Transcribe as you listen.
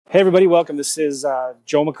Hey everybody, welcome. This is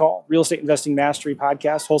Joe McCall, Real Estate Investing Mastery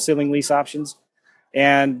Podcast, wholesaling lease options.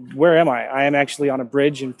 And where am I? I am actually on a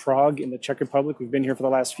bridge in Prague in the Czech Republic. We've been here for the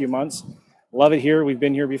last few months. Love it here. We've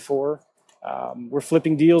been here before. We're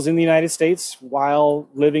flipping deals in the United States while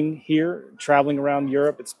living here, traveling around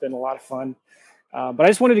Europe. It's been a lot of fun. But I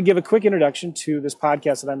just wanted to give a quick introduction to this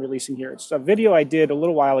podcast that I'm releasing here. It's a video I did a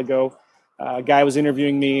little while ago. A guy was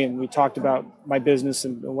interviewing me and we talked about my business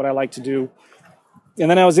and what I like to do. And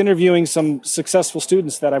then I was interviewing some successful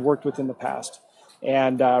students that I've worked with in the past,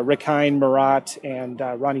 and Rick Hine, Marat, and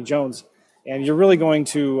Ronnie Jones. And you're really going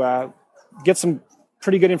to get some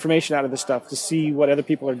pretty good information out of this stuff to see what other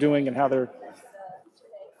people are doing and how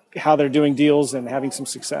they're doing deals and having some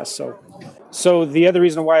success. So the other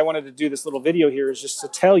reason why I wanted to do this little video here is just to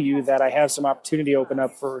tell you that I have some opportunity open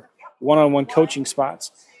up for one-on-one coaching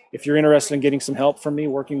spots. If you're interested in getting some help from me,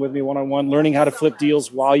 working with me one-on-one, learning how to flip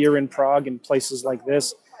deals while you're in Prague and places like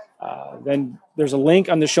this, then there's a link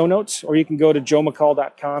on the show notes, or you can go to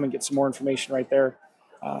joemccall.com and get some more information right there.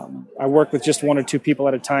 I work with just one or two people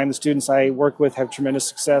at a time. The students I work with have tremendous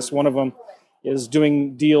success. One of them is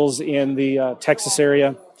doing deals in the Texas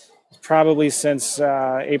area, probably since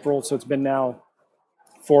April, so it's been now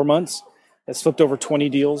 4 months. It's flipped over 20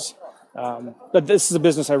 deals. But this is a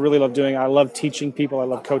business I really love doing. I love teaching people. I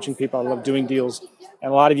love coaching people. I love doing deals.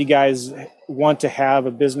 And a lot of you guys want to have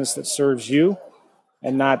a business that serves you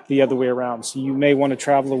and not the other way around. So you may want to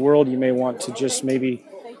travel the world. You may want to just maybe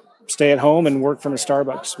stay at home and work from a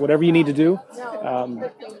Starbucks. Whatever you need to do,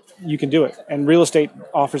 you can do it. And real estate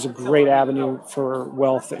offers a great avenue for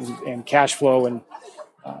wealth and cash flow. And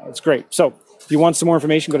it's great. So if you want some more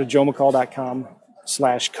information, go to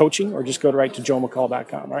joemccall.com/coaching, or just go right to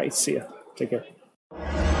joemccall.com. All right, see ya. Take care.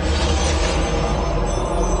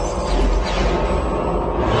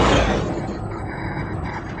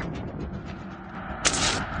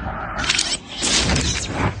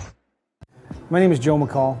 My name is Joe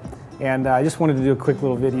McCall, and I just wanted to do a quick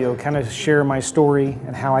little video, kind of share my story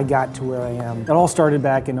and how I got to where I am. It all started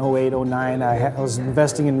back in 08, 09. I was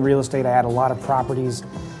investing in real estate. I had a lot of properties.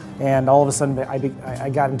 And all of a sudden, I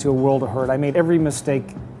got into a world of hurt. I made every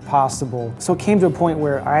mistake possible. So it came to a point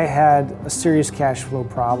where I had a serious cash flow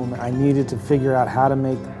problem. I needed to figure out how to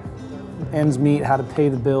make ends meet, how to pay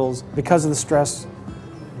the bills. Because of the stress,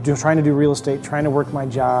 trying to do real estate, trying to work my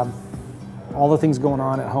job, all the things going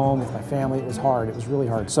on at home with my family, it was hard. It was really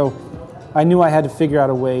hard. So I knew I had to figure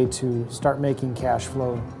out a way to start making cash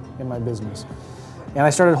flow in my business. And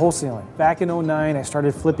I started wholesaling. Back in 09, I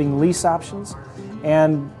started flipping lease options,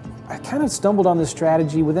 and I kind of stumbled on this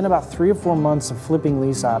strategy within about 3 or 4 months of flipping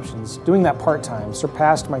lease options. Doing that part-time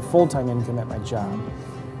surpassed my full-time income at my job.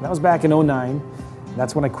 And that was back in 09.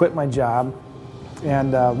 That's when I quit my job.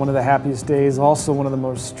 And one of the happiest days, also one of the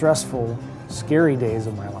most stressful, scary days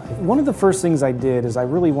of my life. One of the first things I did is I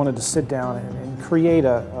really wanted to sit down and create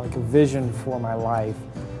a vision for my life.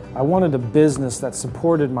 I wanted a business that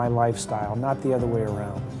supported my lifestyle, not the other way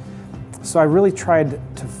around. So I really tried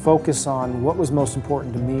to focus on what was most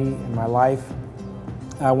important to me in my life.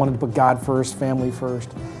 I wanted to put God first, family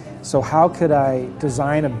first. So how could I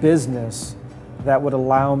design a business that would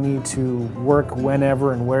allow me to work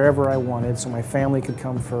whenever and wherever I wanted, so my family could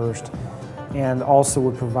come first, and also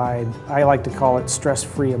would provide, I like to call it,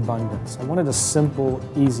 stress-free abundance. I wanted a simple,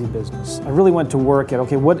 easy business. I really went to work at,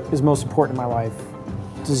 okay, what is most important in my life?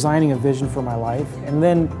 Designing a vision for my life, and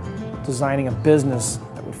then designing a business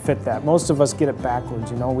fit that. Most of us get it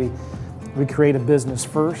backwards. We create a business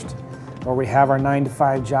first, or we have our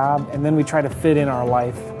 9-to-5 job, and then we try to fit in our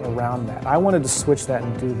life around that. I wanted to switch that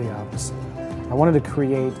and do the opposite. I wanted to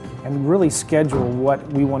create and really schedule what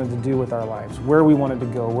we wanted to do with our lives, where we wanted to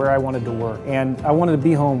go, where I wanted to work. And I wanted to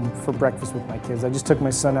be home for breakfast with my kids. I just took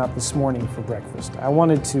my son out this morning for breakfast. I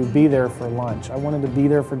wanted to be there for lunch. I wanted to be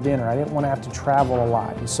there for dinner. I didn't want to have to travel a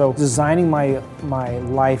lot. And so designing my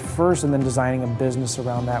life first and then designing a business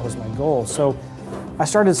around that was my goal. So I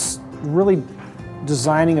started really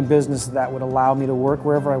designing a business that would allow me to work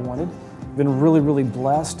wherever I wanted. I've been really, really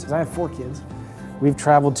blessed. I have 4 kids. We've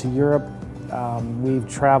traveled to Europe. We've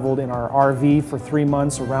traveled in our RV for 3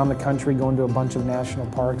 months around the country, going to a bunch of national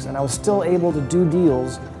parks, and I was still able to do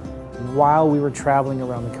deals while we were traveling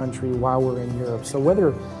around the country, while we're in Europe. So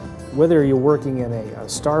whether you're working in a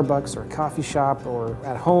Starbucks or a coffee shop, or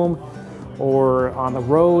at home, or on the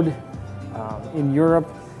road in Europe,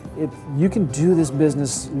 you can do this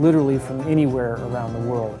business literally from anywhere around the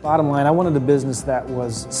world. Bottom line, I wanted a business that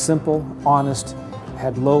was simple, honest,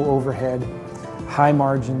 had low overhead, high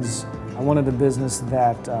margins. I wanted a business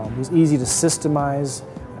that was easy to systemize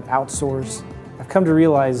and outsource. I've come to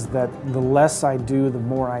realize that the less I do, the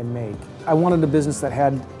more I make. I wanted a business that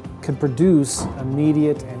had could produce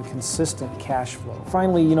immediate and consistent cash flow.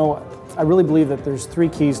 Finally, I really believe that there's 3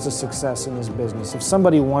 keys to success in this business. If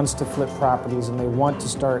somebody wants to flip properties and they want to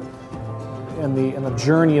start in the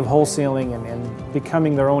journey of wholesaling and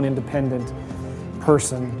becoming their own independent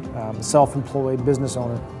person, self-employed business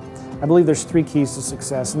owner, I believe there's 3 keys to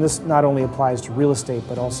success, and this not only applies to real estate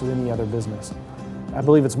but also any other business. I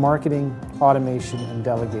believe it's marketing, automation, and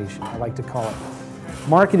delegation, I like to call it.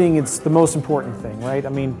 Marketing, it's the most important thing, right? I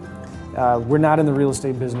mean, we're not in the real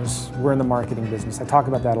estate business, we're in the marketing business. I talk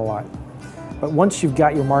about that a lot. But once you've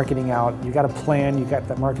got your marketing out, you've got a plan, you've got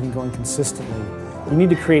that marketing going consistently, you need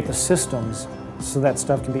to create the systems so that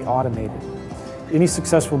stuff can be automated. Any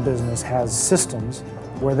successful business has systems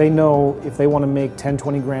where they know if they want to make 10,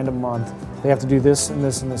 20 grand a month, they have to do this and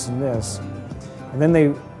this and this and this. And then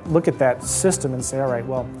they look at that system and say, all right,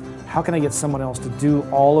 well, how can I get someone else to do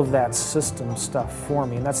all of that system stuff for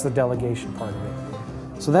me? And that's the delegation part of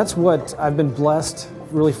it. So that's what I've been blessed,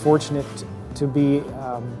 really fortunate to be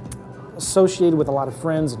associated with a lot of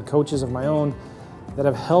friends and coaches of my own that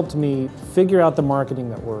have helped me figure out the marketing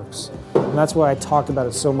that works. And that's why I talk about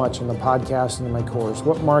it so much in the podcast and in my course.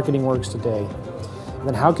 What marketing works today? And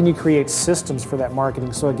then how can you create systems for that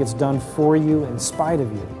marketing so it gets done for you in spite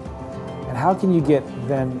of you? And how can you get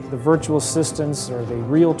then the virtual assistants or the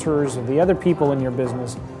realtors or the other people in your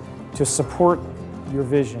business to support your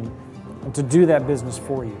vision and to do that business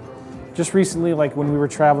for you? Just recently, like when we were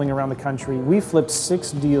traveling around the country, we flipped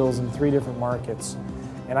 6 deals in 3 different markets,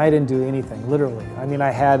 and I didn't do anything, literally. I mean,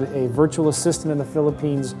 I had a virtual assistant in the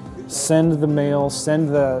Philippines send the mail, send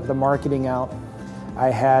the marketing out. I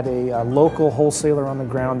had a local wholesaler on the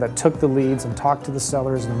ground that took the leads and talked to the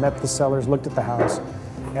sellers and met the sellers, looked at the house,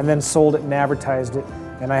 and then sold it and advertised it.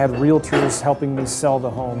 And I had realtors helping me sell the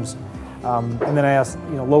homes. And then I asked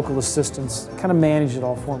local assistants kind of manage it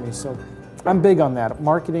all for me. So I'm big on that,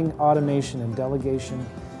 marketing, automation, and delegation.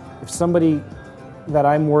 If somebody that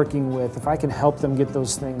I'm working with, if I can help them get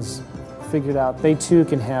those things figured out, they too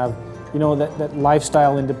can have that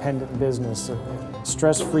lifestyle independent business,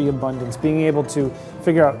 stress-free abundance, being able to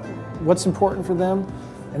figure out what's important for them,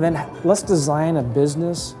 and then let's design a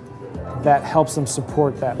business that helps them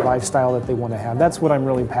support that lifestyle that they want to have. That's what I'm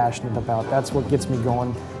really passionate about. That's what gets me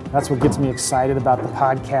going. That's what gets me excited about the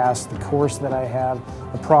podcast, the course that I have,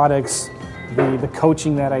 the products, the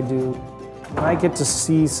coaching that I do. When I get to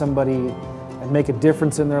see somebody and make a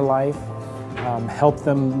difference in their life, help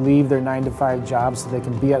them leave their 9-to-5 jobs so they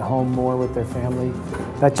can be at home more with their family,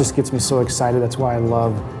 that just gets me so excited. That's why I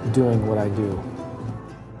love doing what I do.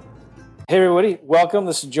 Hey everybody, welcome.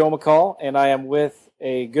 This is Joe McCall, and I am with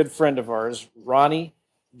a good friend of ours, Ronnie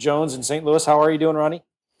Jones in St. Louis. How are you doing, Ronnie?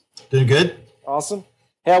 Doing good. Awesome.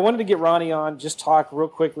 Hey, I wanted to get Ronnie on, just talk real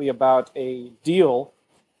quickly about a deal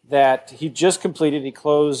that he just completed. He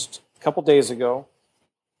closed a couple days ago.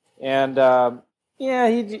 And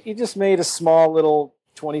he just made a small little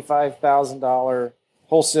 $25,000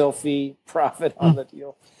 wholesale fee profit on the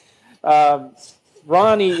deal.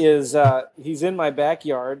 Ronnie is, he's in my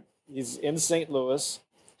backyard. He's in St. Louis,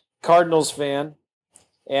 Cardinals fan.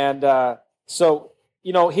 And so,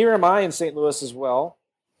 here am I in St. Louis as well.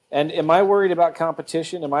 And am I worried about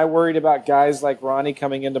competition? Am I worried about guys like Ronnie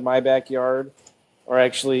coming into my backyard, or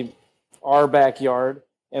actually our backyard,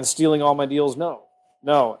 and stealing all my deals? No.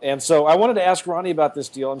 And so I wanted to ask Ronnie about this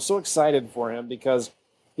deal. I'm so excited for him because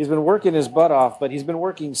he's been working his butt off, but he's been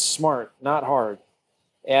working smart, not hard.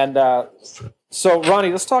 And so,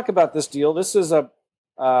 Ronnie, let's talk about this deal. This is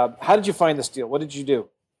how did you find this deal? What did you do?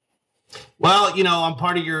 Well, I'm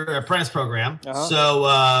part of your apprentice program. Uh-huh.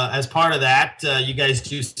 So as part of that, you guys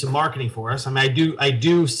do some marketing for us. I mean, I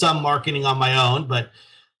do some marketing on my own, but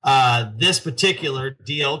this particular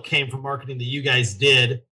deal came from marketing that you guys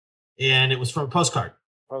did, and it was from a postcard.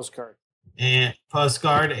 And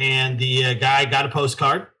the guy got a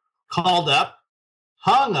postcard, called up,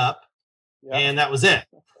 hung up, and that was it.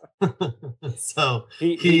 So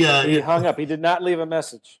he hung up. He did not leave a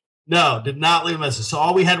message. No, did not leave a message. So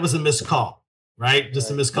all we had was a missed call, right?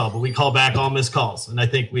 Just a missed call. But we call back all missed calls. And I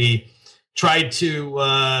think we tried to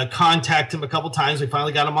contact him a couple times. We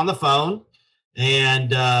finally got him on the phone.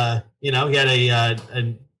 And, he had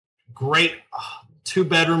a great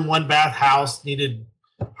 2-bedroom, 1-bath house, needed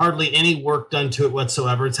hardly any work done to it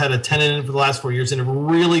whatsoever. It's had a tenant in for the last 4 years in a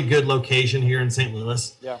really good location here in St.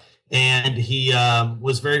 Louis. Yeah. And he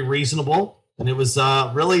was very reasonable. And it was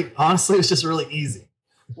honestly, it was just really easy.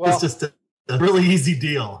 Well, it's just a really easy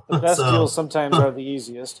deal. The best deals sometimes are the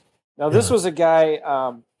easiest. Now, this was a guy,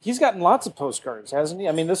 he's gotten lots of postcards, hasn't he?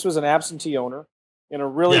 I mean, this was an absentee owner in a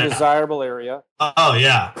really desirable area. Oh,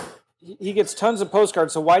 yeah. He gets tons of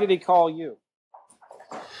postcards, so why did he call you?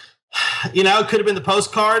 it could have been the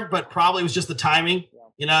postcard, but probably it was just the timing.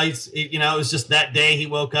 Yeah. It was just that day he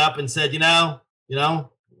woke up and said, this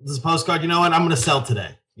is a postcard. You know what? I'm going to sell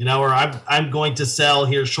today. Or I'm going to sell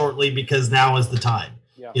here shortly because now is the time.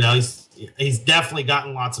 Yeah. He's definitely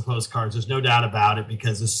gotten lots of postcards. There's no doubt about it,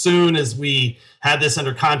 because as soon as we had this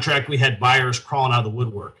under contract, we had buyers crawling out of the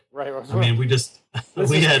woodwork. Right. I mean, we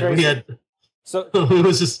had. So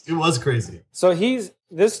it was crazy. So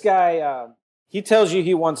this guy. He tells you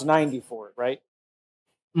he wants 90 for it, right?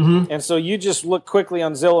 Mm-hmm. And so you just look quickly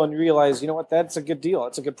on Zillow and realize, you know what? That's a good deal.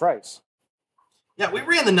 That's a good price. Yeah, we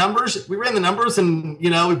ran the numbers, and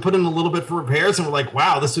we put in a little bit for repairs, and we're like,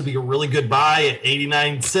 wow, this would be a really good buy at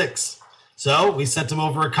 89.6. So we sent him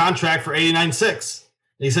over a contract for 89.6.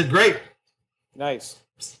 And he said, great. Nice.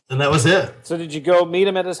 And that was it. So did you go meet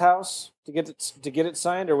him at his house to get it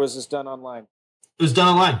signed, or was this done online? It was done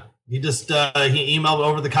online. He just he emailed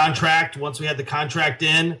over the contract. Once we had the contract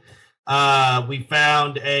in, we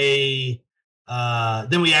found I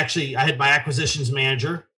had my acquisitions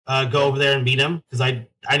manager go over there and meet him, because I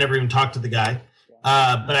never even talked to the guy.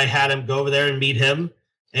 But I had him go over there and meet him,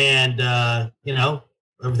 and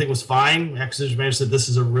everything was fine. The acquisitions manager said, this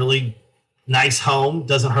is a really nice home,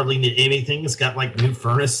 doesn't hardly need anything. It's got like new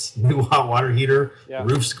furnace, new hot water heater. Yeah.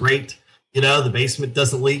 The roof's great. The basement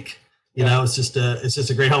doesn't leak. It's just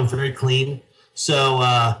a great home, very clean. So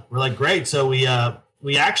we're like, great. So we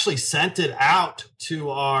actually sent it out to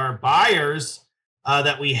our buyers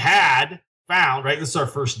that we had found, right? This is our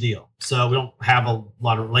first deal. So we don't have a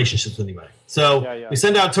lot of relationships with anybody. So we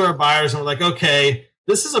send out to our buyers, and we're like, okay,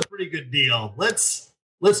 this is a pretty good deal. Let's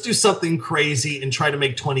do something crazy and try to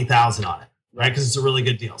make $20,000 on it, right? Because it's a really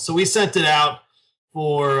good deal. So we sent it out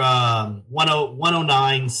for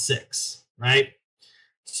 109.6, right?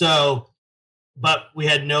 So, but we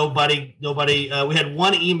had nobody, we had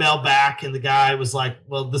one email back, and the guy was like,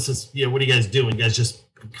 well, this is, what are you guys doing? You guys just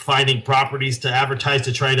finding properties to advertise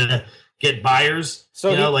to try to get buyers?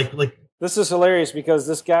 So this is hilarious, because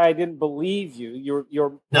this guy didn't believe you.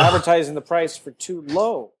 You're advertising the price for too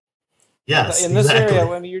low. Yes, in this area,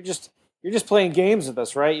 I mean, you're just playing games with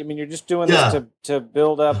us, right? I mean, you're just doing this to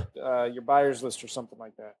build up your buyers list or something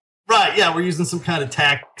like that. Right. Yeah, we're using some kind of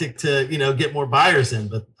tactic to get more buyers in,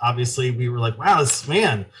 but obviously we were like, wow,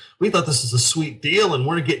 we thought this was a sweet deal, and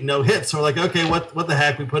we're getting no hits. So we're like, okay, what the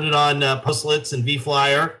heck? We put it on Postlets and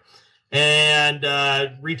VFlyer, and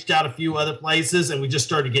reached out a few other places, and we just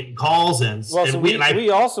started getting calls in. Well, so we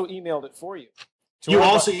also emailed it for you. You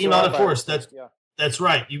also emailed it for us. That's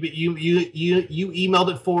right. You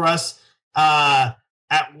emailed it for us at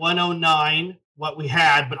 109. What we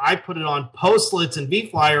had, but I put it on Postlets and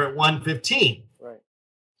VFlyer at 115. Right.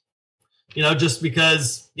 Just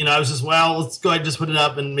because, I was just, let's go ahead and just put it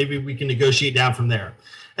up, and maybe we can negotiate down from there.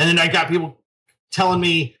 And then I got people telling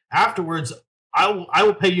me afterwards, I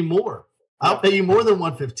will pay you more. I'll pay you more than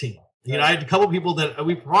 115. I had a couple of people that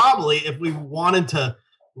we probably, if we wanted to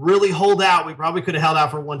really hold out, we probably could have held out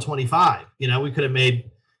for 125. We could have made,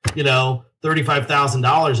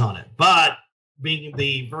 $35,000 on it. But being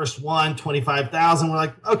the first one, 25,000, we're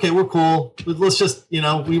like, okay, we're cool. But let's just,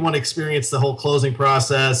 we want to experience the whole closing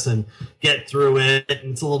process and get through it.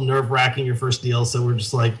 And it's a little nerve wracking, your first deal. So we're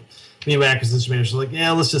just like, me and my acquisition manager like,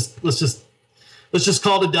 yeah, let's just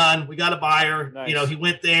call it done. We got a buyer. Nice. He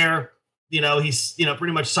went there. He's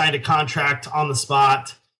pretty much signed a contract on the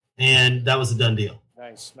spot, and that was a done deal.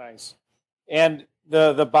 Nice. And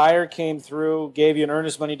the buyer came through, gave you an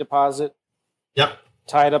earnest money deposit. Yep.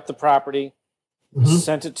 Tied up the property. Mm-hmm.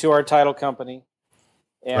 Sent it to our title company,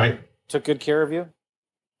 and took good care of you.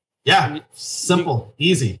 Yeah, simple,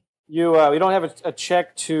 easy. We don't have a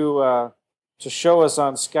check to show us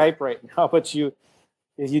on Skype right now, but you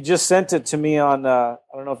just sent it to me on. I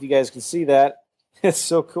don't know if you guys can see that. It's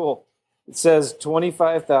so cool. It says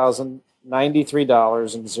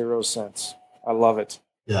 $25,093.00. I love it.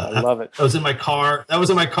 Yeah, I love it. That was in my car.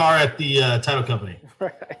 At the title company.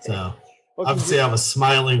 Right. So. Obviously, I was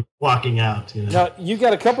smiling walking out. Now, you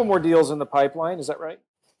got a couple more deals in the pipeline. Is that right?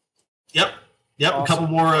 Yep.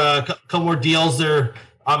 Awesome. A couple more deals. They're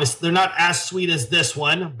not as sweet as this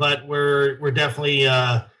one, but we're definitely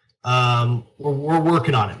we're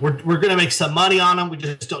working on it. We're going to make some money on them. We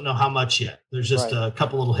just don't know how much yet. There's just a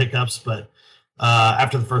couple little hiccups, but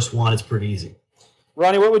after the first one, it's pretty easy.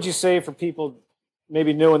 Ronnie, what would you say for people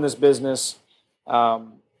maybe new in this business?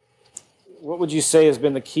 What would you say has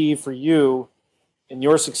been the key for you in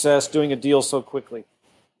your success doing a deal so quickly?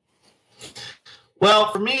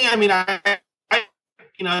 Well, for me, I mean, I've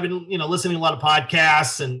been, listening to a lot of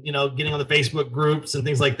podcasts and, getting on the Facebook groups and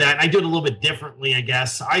things like that. And I do it a little bit differently, I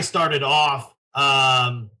guess. I started off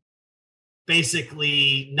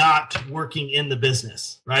basically not working in the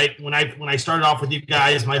business, right? When I started off with you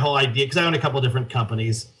guys, my whole idea, because I own a couple of different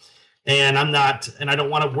companies, and I don't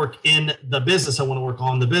want to work in the business. I want to work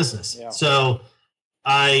on the business. Yeah. So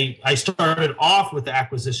I started off with the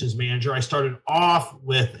acquisitions manager. I started off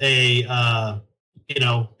with a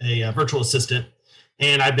virtual assistant,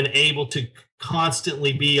 and I've been able to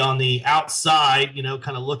constantly be on the outside,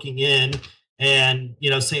 kind of looking in and,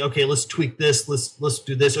 saying, okay, let's tweak this. Let's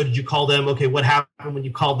do this. Or did you call them? Okay, what happened when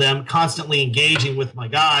you called them? Constantly engaging with my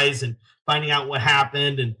guys and finding out what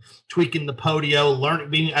happened and tweaking the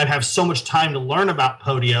Podio, I have so much time to learn about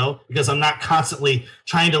Podio because I'm not constantly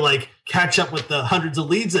trying to catch up with the hundreds of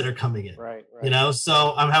leads that are coming in. Right.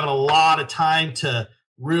 So I'm having a lot of time to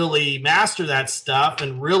really master that stuff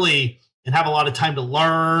and have a lot of time to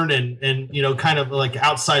learn and kind of like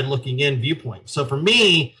outside looking in viewpoint. So for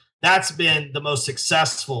me, that's been the most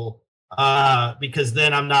successful because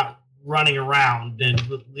then I'm not running around and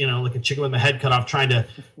like a chicken with my head cut off trying to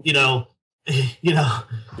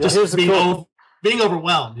just being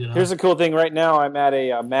overwhelmed. Here's the cool thing. Right now I'm at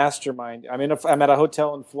a mastermind. I'm at a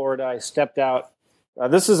hotel in Florida. I stepped out.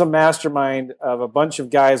 This is a mastermind of a bunch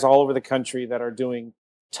of guys all over the country that are doing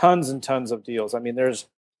tons and tons of deals. There's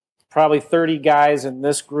probably 30 guys in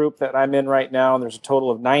this group that I'm in right now, and there's a total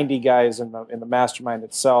of 90 guys in the mastermind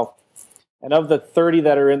itself. And of the 30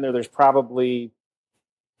 that are in there, there's probably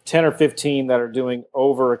 10 or 15 that are doing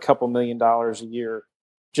over a couple $1 million a year,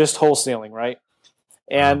 just wholesaling, right?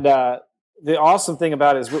 And the awesome thing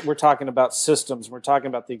about it is we're talking about systems. We're talking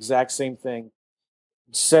about the exact same thing.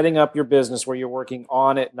 Setting up your business where you're working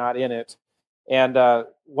on it, not in it. And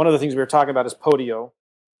one of the things we were talking about is Podio.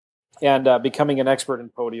 And becoming an expert in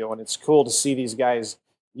Podio. And it's cool to see these guys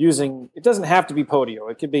using, it doesn't have to be Podio.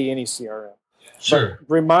 It could be any CRM. Sure. But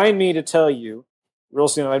remind me to tell you real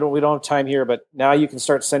soon, we don't have time here, but now you can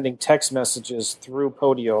start sending text messages through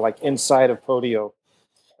Podio, like inside of Podio.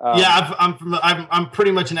 I'm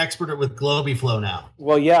pretty much an expert with Globiflow now.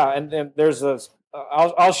 Well, yeah. And there's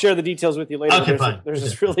I'll share the details with you later. Okay, fine. There's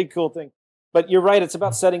this really cool thing. But you're right. It's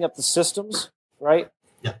about setting up the systems, right?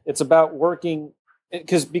 Yeah. It's about working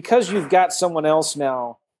because you've got someone else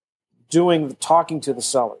now talking to the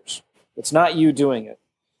sellers. It's not you doing it.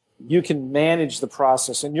 You can manage the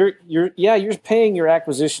process, and you're paying your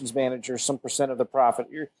acquisitions manager some percent of the profit.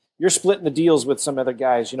 You're splitting the deals with some other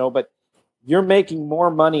guys, but you're making more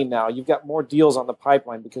money now. You've got more deals on the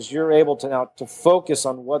pipeline because you're able to now to focus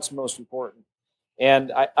on what's most important.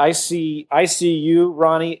 And I see you,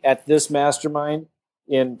 Ronnie, at this mastermind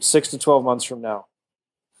in 6 to 12 months from now.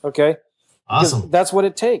 Okay. Awesome. That's what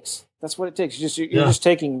it takes. You're just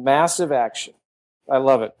taking massive action. I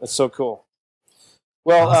love it. That's so cool.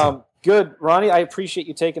 Well, awesome. Good, Ronnie. I appreciate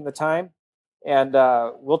you taking the time, and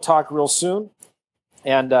we'll talk real soon.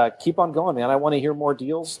 And keep on going, man. I want to hear more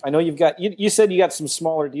deals. I know you've got. You said you got some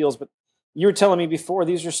smaller deals, but you were telling me before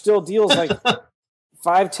these are still deals like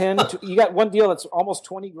 5, 10. You got one deal that's almost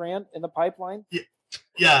 $20,000 in the pipeline.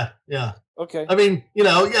 Yeah. Okay.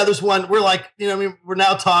 There's one. We're like, we're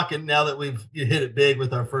now talking now that we've hit it big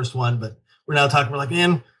with our first one, but we're now talking. We're like,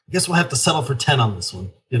 man, I guess we'll have to settle for 10 on this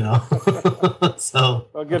one. So.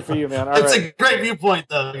 Well, good for you, man. It's a great viewpoint,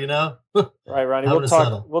 though. All right, Ronnie.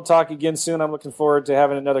 We'll talk again soon. I'm looking forward to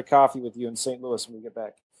having another coffee with you in St. Louis when we get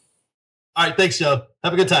back. All right. Thanks, Joe.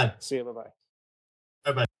 Have a good time. See you. Bye-bye.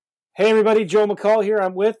 Bye-bye. Hey, everybody. Joe McCall here.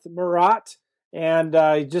 I'm with Murat, and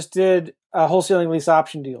I just did a wholesaling lease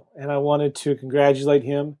option deal, and I wanted to congratulate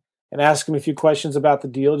him and ask him a few questions about the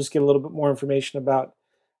deal, just get a little bit more information about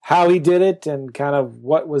how he did it and kind of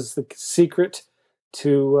what was the secret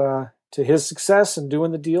to his success in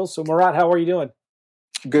doing the deal. So, Murat, how are you doing?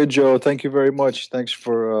 Good, Joe. Thank you very much. Thanks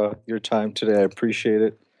for your time today. I appreciate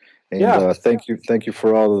it. And thank you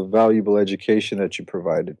for all the valuable education that you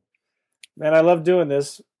provided. Man, I love doing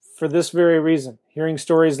this for this very reason. Hearing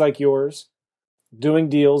stories like yours, doing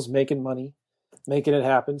deals, making money, making it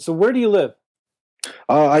happen. So where do you live?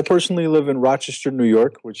 I personally live in Rochester, New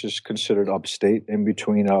York, which is considered upstate, in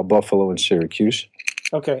between Buffalo and Syracuse.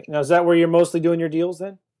 Okay. Now, is that where you're mostly doing your deals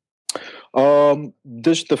then?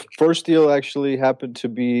 The first deal actually happened to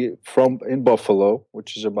be in Buffalo,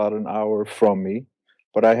 which is about an hour from me.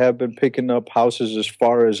 But I have been picking up houses as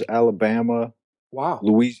far as Alabama, wow,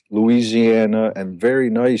 Louisiana, and very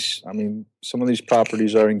nice. Some of these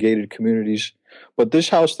properties are in gated communities. But this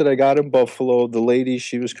house that I got in Buffalo, the lady,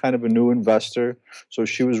 she was kind of a new investor, so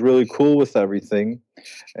she was really cool with everything.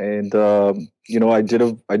 And I did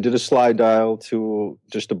a slide dial to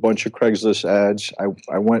just a bunch of Craigslist ads.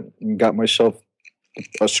 I went and got myself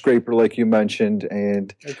a scraper, like you mentioned,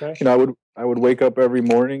 and okay. I would wake up every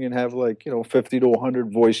morning and have 50 to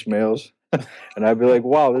 100 voicemails. And I'd be like,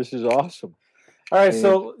 wow, this is awesome. All right,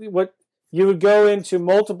 so what you would go into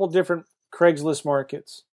multiple different Craigslist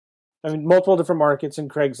markets. I mean, multiple different markets in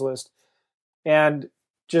Craigslist, and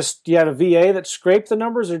just do you have a VA that scraped the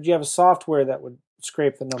numbers, or do you have a software that would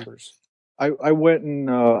scrape the numbers? I went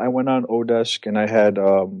on Odesk and I had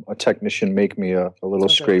a technician make me a little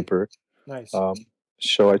scraper. Nice.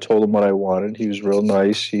 So I told him what I wanted. He was real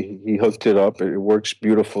nice. He hooked it up. It works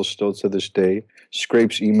beautiful still to this day.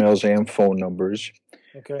 Scrapes emails and phone numbers.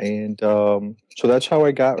 Okay. And so that's how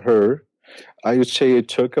I got her. I would say it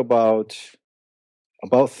took about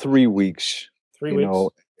 3 weeks. 3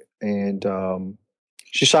 weeks. And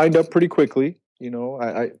she signed up pretty quickly.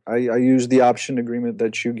 I used the option agreement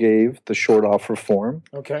that you gave, the short offer form.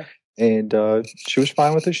 Okay. And she was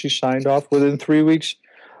fine with it. She signed off within 3 weeks.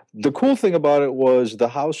 The cool thing about it was the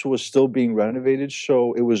house was still being renovated,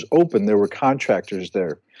 so it was open. There were contractors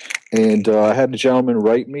there. And I had a gentleman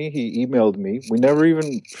write me. He emailed me.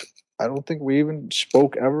 I don't think we even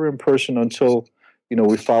spoke ever in person until,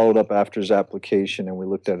 we followed up after his application and we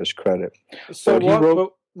looked at his credit.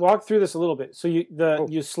 So walk through this a little bit. So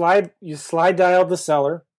you slide dialed the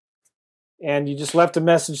seller, and you just left a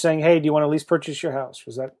message saying, "Hey, do you want to lease purchase your house?"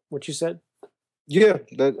 Was that what you said? Yeah,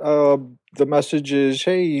 the message is,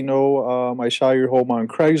 "Hey, I saw your home on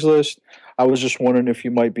Craigslist. I was just wondering if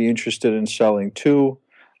you might be interested in selling too.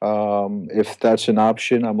 If that's an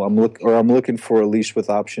option, I'm looking for a lease with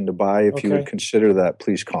option to buy. If you would consider that,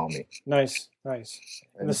 please call me." Nice.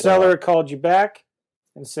 And the seller called you back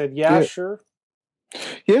and said, "Yeah, sure."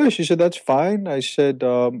 Yeah, she said that's fine. I said,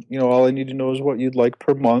 all I need to know is what you'd like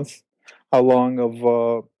per month. How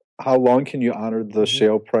long can you honor the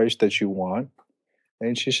sale price that you want?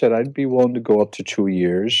 And she said, I'd be willing to go up to 2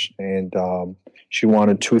 years. And she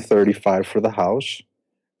wanted $235 for the house.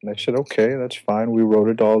 And I said, okay, that's fine. We wrote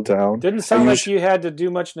it all down. Didn't sound like you had to do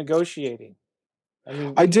much negotiating.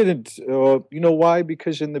 I didn't. You know why?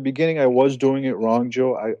 Because in the beginning I was doing it wrong,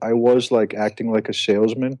 Joe. I was like acting like a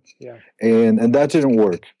salesman. Yeah. And that didn't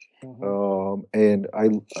work. Mm-hmm. And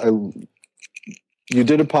you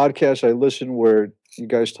did a podcast I listened where you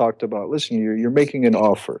guys talked about, listen, you're making an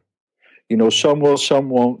offer. Some will, some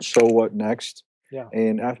won't. So what next? Yeah.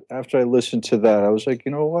 And after I listened to that, I was like,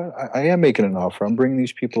 you know what? I am making an offer. I'm bringing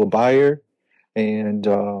these people a buyer. And,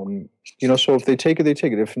 so if they take it, they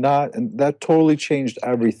take it. If not, and that totally changed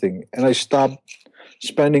everything. And I stopped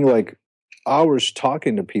spending like hours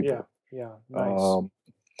talking to people. Yeah. Nice.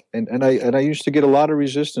 And I used to get a lot of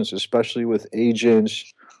resistance, especially with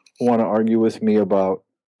agents who want to argue with me about,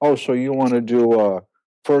 oh, so you want to do a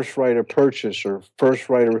first right of purchase or first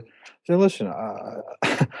right of... Then listen,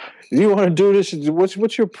 you want to do this?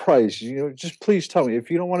 What's your price? Just please tell me. If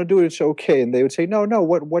you don't want to do it, it's okay. And they would say, no.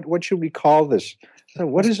 What should we call this? So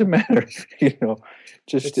what does it matter?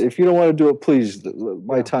 If you don't want to do it, please.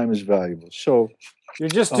 My time is valuable. So you're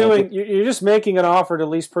you're just making an offer to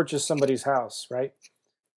lease purchase somebody's house, right?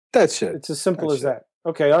 That's it. It's as simple as that.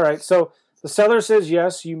 Okay, all right. So the seller says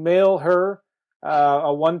yes. You mail her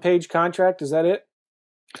a one-page contract. Is that it?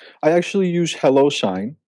 I actually use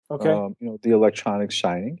HelloSign. Okay. The electronic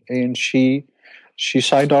signing, and she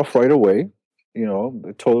signed off right away.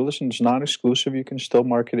 Told her, listen, it's non-exclusive. You can still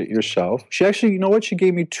market it yourself. She actually, she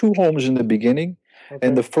gave me 2 homes in the beginning,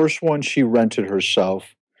 and the first one she rented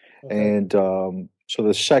herself, and so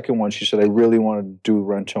the second one she said, I really want to do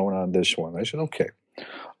rent-own on this one. I said, okay.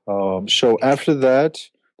 So after that,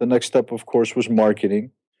 the next step, of course, was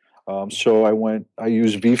marketing. So I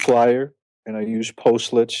use VFlyer and I use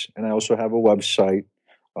Postlets, and I also have a website.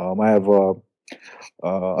 I have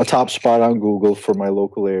a top spot on Google for my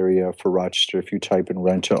local area for Rochester. If you type in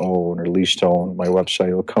rent to own or lease to own, my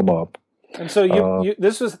website will come up. And so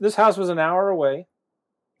this house was an hour away.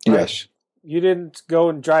 Right? Yes. You didn't go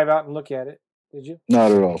and drive out and look at it, did you?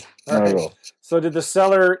 Not at all. Not at all. So did the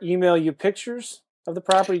seller email you pictures of the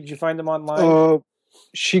property? Did you find them online?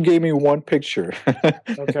 She gave me one picture.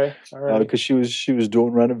 Okay. All right. Because she was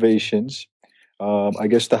doing renovations. I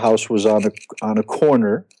guess the house was on a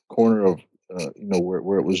corner of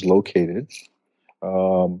where it was located.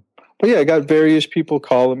 But yeah, I got various people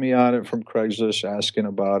calling me on it from Craigslist, asking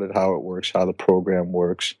about it, how it works, how the program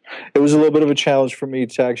works. It was a little bit of a challenge for me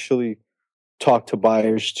to actually talk to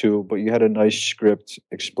buyers too, but you had a nice script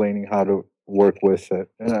explaining how to work with it,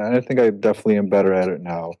 and I think I definitely am better at it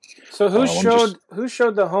now. So who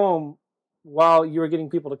showed the home while you were getting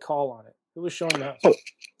people to call on it? Who was showing the house?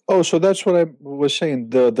 Oh, so that's what I was saying.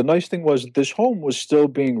 The nice thing was this home was still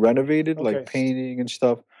being renovated, like painting and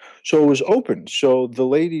stuff. So it was open. So the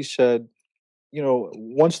lady said,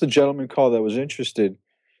 once the gentleman called that was interested,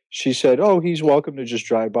 she said, "Oh, he's welcome to just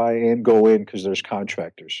drive by and go in because there's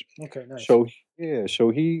contractors." Okay, nice. So yeah,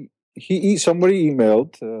 so somebody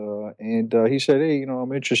emailed and he said, "Hey,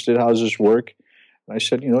 I'm interested. How's this work?" And I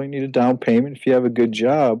said, "You need a down payment if you have a good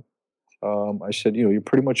job." I said, "You're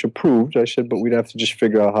pretty much approved." I said, "But we'd have to just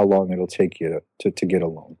figure out how long it'll take you to get a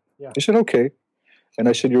loan." Yeah. He said, "Okay." And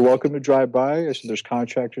I said, "You're welcome to drive by." I said, "There's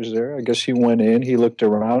contractors there." I guess he went in, he looked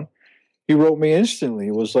around. He wrote me instantly.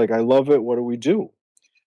 He was like, "I love it. What do we do?"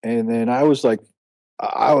 And then I was like,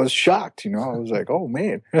 I was shocked, I was like, "Oh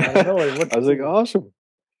man." I know, I was like, "Awesome."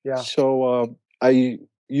 Yeah. So I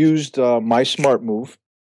used My Smart Move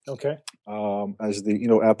Okay. as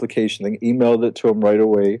the application thing. Emailed it to him right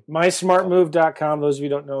away. MySmartMove.com. Those of you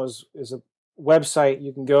who don't know is a website.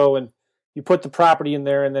 You can go and you put the property in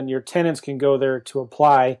there, and then your tenants can go there to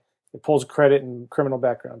apply. It pulls credit and criminal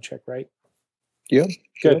background check, right? Yeah.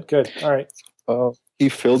 Good. All right. He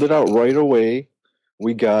filled it out right away.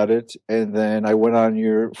 We got it, and then I went on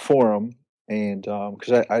your forum, and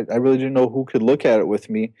because I really didn't know who could look at it with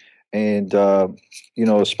me, and a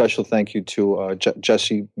special thank you to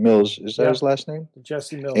Jesse Mills. Is that his last name?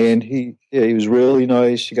 Jesse Mills. And he was really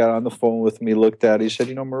nice. He got on the phone with me, looked at it. He said,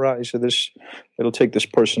 Murat, he said, it'll take this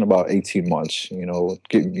person about 18 months.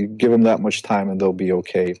 Give them that much time, and they'll be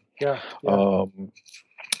okay. Yeah.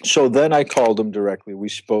 So then I called him directly. We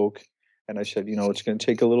spoke, and I said, it's going to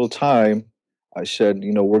take a little time. I said,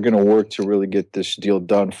 we're going to work to really get this deal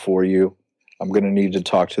done for you. I'm going to need to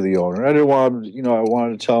talk to the owner. I didn't want him, I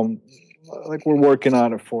wanted to tell him, like, we're working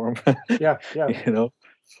on it for him. Yeah.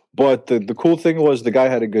 But the cool thing was the guy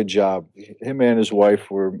had a good job. Him and his wife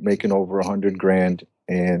were making over $100,000,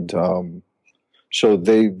 and so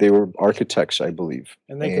they were architects, I believe.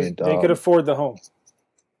 And they could afford the home.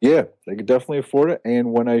 Yeah, they could definitely afford it.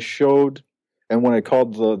 And when I called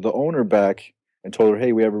the owner back and told her,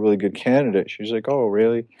 "Hey, we have a really good candidate," she was like, "Oh,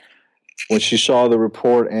 really?" When she saw the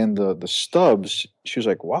report and the stubs, she was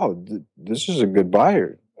like, "Wow, this is a good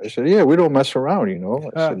buyer." I said, "Yeah, we don't mess around,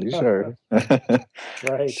 I said, "These are."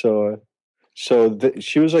 Right. So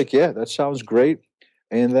she was like, "Yeah, that sounds great."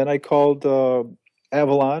 And then I called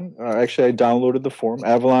Avalon. Actually, I downloaded the form.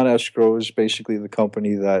 Avalon Escrow is basically the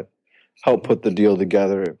company that helped put the deal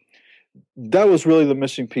together. That was really the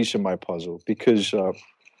missing piece of my puzzle because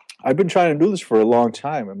I've been trying to do this for a long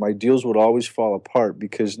time, and my deals would always fall apart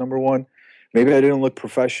because, number one, maybe I didn't look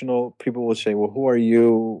professional. People would say, "Well, who are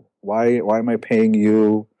you? Why am I paying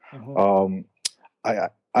you?" Mm-hmm.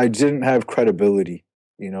 I didn't have credibility,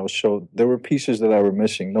 so there were pieces that I were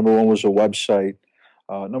missing. Number one was a website.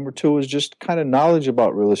 Number two was just kind of knowledge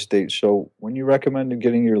about real estate. So when you recommended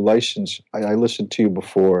getting your license, I listened to you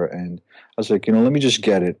before, and I was like, let me just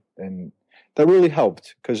get it. And that really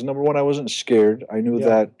helped because, number one, I wasn't scared. I knew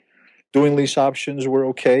that doing lease options were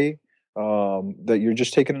okay, that you're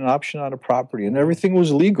just taking an option on a property, and everything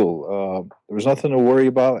was legal. There was nothing to worry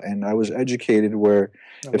about, and I was educated where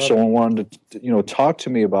if someone wanted to talk to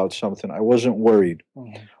me about something, I wasn't worried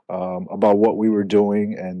about what we were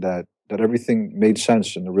doing, and that everything made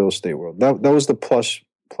sense in the real estate world. That was the plus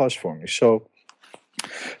for me. So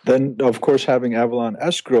then, of course, having Avalon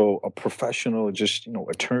Escrow, a professional, just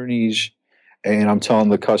attorneys, and I'm telling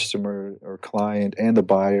the customer or client and the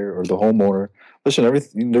buyer or the homeowner,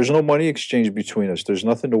 listen, there's no money exchange between us. There's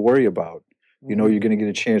nothing to worry about. You're going to get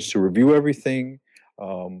a chance to review everything.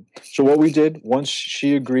 So what we did, once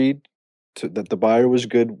she agreed that the buyer was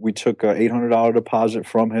good, we took an $800 deposit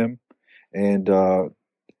from him, and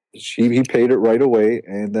he paid it right away.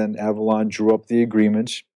 And then Avalon drew up the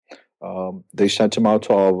agreements. They sent them out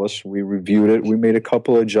to all of us. We reviewed it. We made a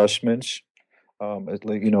couple of adjustments.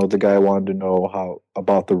 The guy wanted to know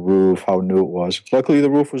about the roof, how new it was. Luckily, the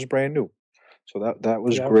roof was brand new, so that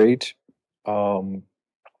was great. And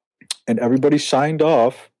everybody signed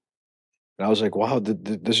off, and I was like, "Wow,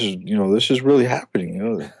 this is really happening.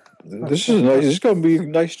 This is nice. This is going to be a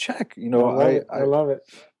nice check. I love it.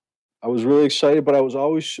 I was really excited, but I was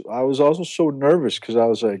also so nervous because I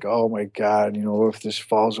was like, "Oh my God, if this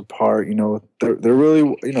falls apart, there really,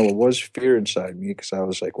 was fear inside me because I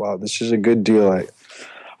was like, wow, this is a good deal. I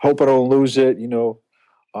hope I don't lose it, and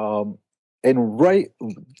right,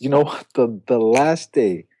 the last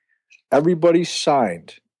day, everybody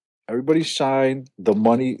signed the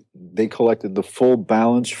money. They collected the full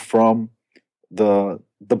balance from the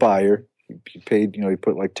buyer. He paid, he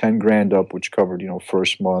put like 10 grand up, which covered,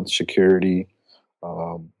 first month security.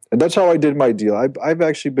 And that's how I did my deal. I've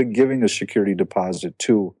actually been giving a security deposit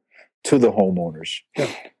to the homeowners. Yeah.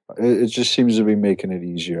 It just seems to be making it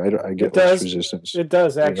easier. I get less resistance. It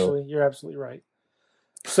does, actually. You're absolutely right.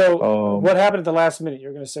 So what happened at the last minute?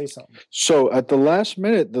 You're going to say something. So at the last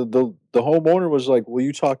minute, the homeowner was like, "Will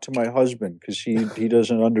you talk to my husband? Because he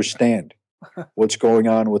doesn't understand what's going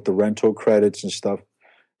on with the rental credits and stuff."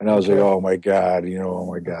 And I was like, "Oh my God, oh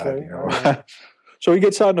my God, Okay. So he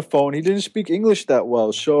gets on the phone. He didn't speak English that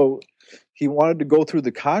well, so he wanted to go through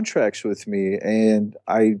the contracts with me. And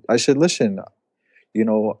I said, "Listen,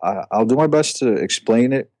 I'll do my best to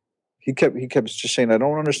explain it." He kept just saying, "I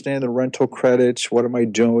don't understand the rental credits. What am I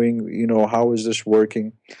doing? How is this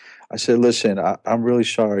working?" I said, "Listen, I'm really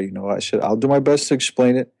sorry. I said, I'll do my best to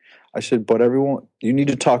explain it. I said, but you need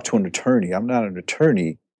to talk to an attorney. I'm not an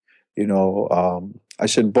attorney. I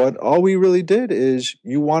said, but all we really did is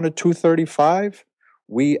you wanted 235.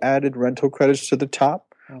 We added rental credits to the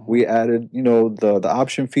top. We added, the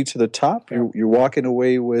option fee to the top. Yeah. You're walking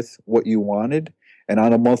away with what you wanted. And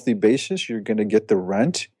on a monthly basis, you're going to get the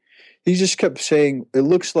rent." He just kept saying, "It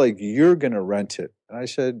looks like you're going to rent it." And I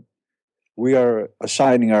said, "We are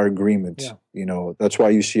assigning our agreement. Yeah. That's why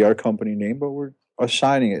you see our company name, but we're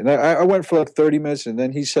assigning it." And I went for like 30 minutes, and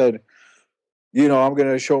then he said, "I'm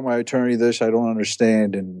going to show my attorney this. I don't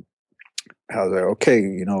understand." And I was like, "Okay,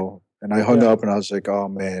 and I hung up, and I was like, "Oh,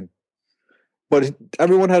 man." But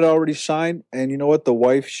everyone had already signed. And you know what? The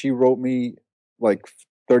wife, she wrote me like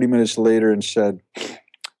 30 minutes later and said,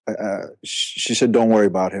 she said, "Don't worry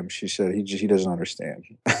about him." She said, he doesn't understand."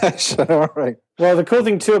 I said, "All right." Well, the cool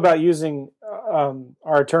thing too about using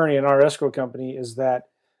our attorney and our escrow company is that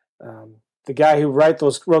the guy who wrote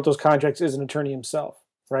those contracts is an attorney himself,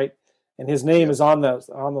 right? And his name is on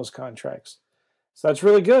those contracts. So that's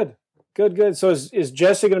really good. Good. So is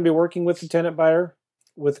Jesse going to be working with the tenant buyer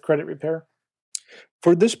with credit repair?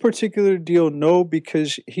 For this particular deal, no,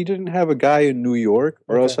 because he didn't have a guy in New York,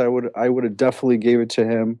 or else I would have definitely gave it to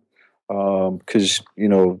him, because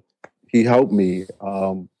he helped me,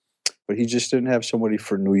 but he just didn't have somebody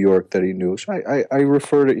for New York that he knew. So I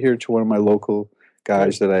referred it here to one of my local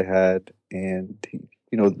guys that I had, and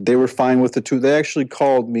they were fine with the two. They actually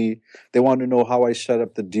called me. They wanted to know how I set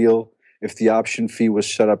up the deal, if the option fee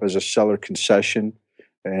was set up as a seller concession,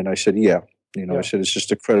 and I said, "Yeah." I said, "It's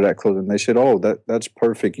just a credit at closing." And they said, "Oh, that's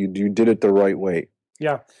perfect. You did it the right way."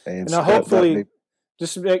 Yeah. And now, so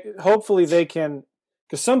hopefully they can,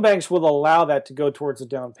 because some banks will allow that to go towards a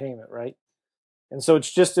down payment, right? And so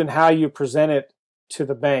it's just in how you present it to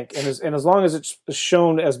the bank, and as long as it's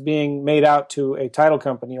shown as being made out to a title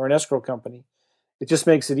company or an escrow company, it just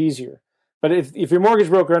makes it easier. But if your mortgage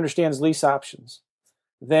broker understands lease options,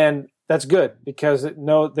 then that's good, because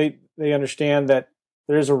they understand that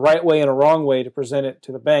there is a right way and a wrong way to present it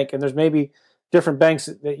to the bank, and there's maybe different banks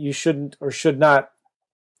that you shouldn't or should not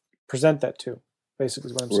present that to, basically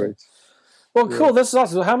is what I'm saying. Well, cool. This is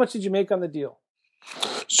awesome. So how much did you make on the deal?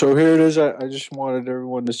 So here it is. I just wanted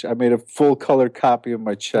everyone to see. I made a full color copy of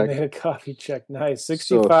my check. You made a copy check. Nice.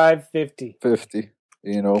 $65.50. 50,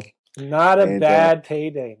 Not a bad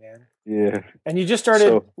payday, man. Yeah. And you just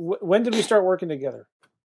started, when did we start working together?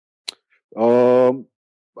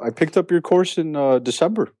 I picked up your course in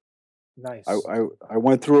December. Nice. I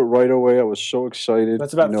went through it right away. I was so excited.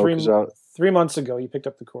 That's about 3 months ago you picked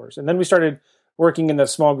up the course. And then we started working in the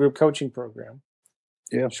small group coaching program.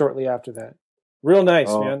 Yeah. Shortly after that. Real nice,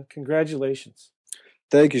 man. Congratulations.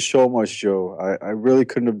 Thank you so much, Joe. I really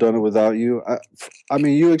couldn't have done it without you. I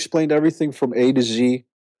mean, you explained everything from A to Z,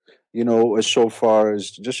 as so far as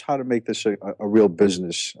just how to make this a real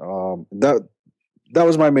business. That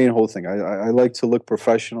was my main whole thing. I like to look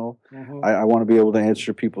professional. Mm-hmm. I want to be able to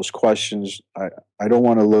answer people's questions. I don't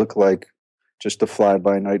want to look like just a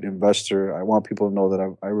fly-by-night investor. I want people to know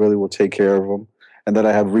that I really will take care of them, and that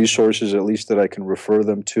I have resources at least that I can refer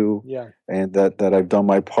them to, and that I've done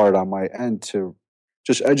my part on my end to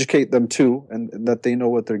just educate them too, and that they know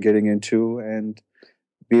what they're getting into, and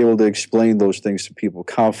be able to explain those things to people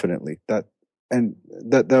confidently. That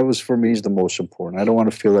was for me is the most important. I don't want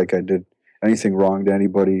to feel like I did anything wrong to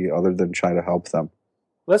anybody other than try to help them.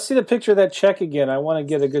 Let's see the picture of that check again. I want to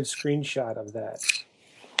get a good screenshot of that.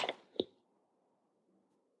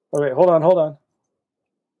 Oh, wait, hold on.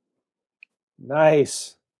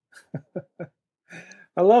 Nice.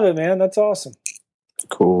 I love it, man. That's awesome.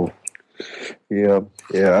 Cool. Yeah.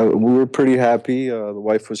 We were pretty happy. The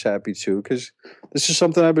wife was happy too, because this is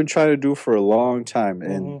something I've been trying to do for a long time,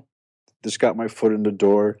 and this got my foot in the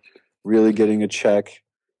door, really getting a check.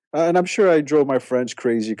 And I'm sure I drove my friends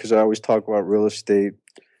crazy because I always talk about real estate.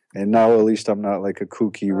 And now at least I'm not like a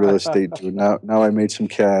kooky real estate dude. Now I made some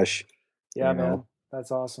cash. Yeah, man.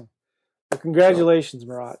 That's awesome. Well, congratulations,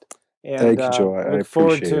 Murat. And, thank you, Joe. I look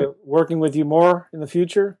forward to working with you more in the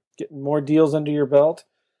future, getting more deals under your belt.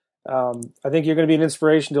 I think you're going to be an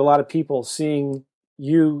inspiration to a lot of people, seeing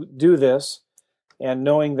you do this and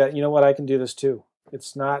knowing that, you know what, I can do this too.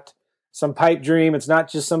 It's not some pipe dream. It's not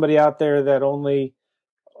just somebody out there that only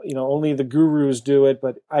the gurus do it,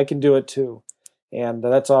 but I can do it too. And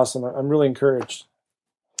that's awesome. I'm really encouraged.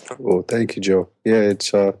 Oh, thank you, Joe. Yeah, it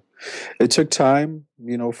took time,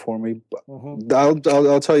 for me. Mm-hmm.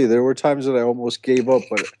 I'll tell you, there were times that I almost gave up,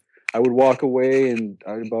 but I would walk away and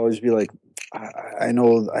I'd always be like, I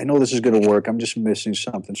know this is going to work. I'm just missing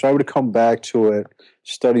something. So I would come back to it,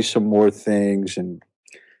 study some more things, and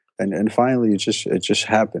finally it just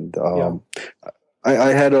happened. I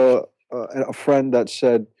had a friend that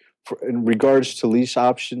said, in regards to lease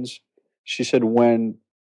options, she said when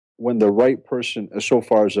the right person, so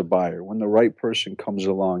far as a buyer, when the right person comes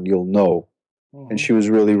along, you'll know. Mm-hmm. And she was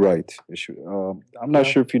really right. I'm not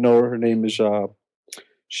sure if you know her. Her name is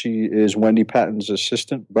she is Wendy Patton's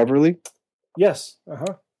assistant, Beverly. Yes.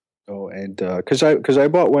 Uh-huh. Oh, and because I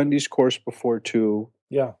bought Wendy's course before too.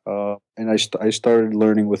 Yeah. And I started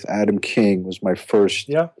learning with Adam King, was my first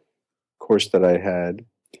course that I had.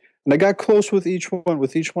 And I got close with each one.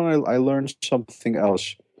 With each one, I learned something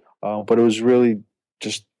else. But it was really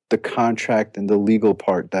just the contract and the legal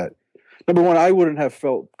part that, number one, I wouldn't have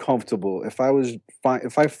felt comfortable if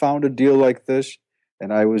I found a deal like this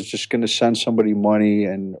and I was just going to send somebody money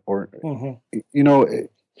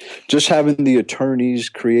just having the attorneys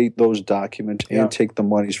create those documents and take the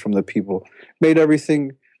monies from the people made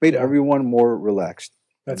everyone more relaxed.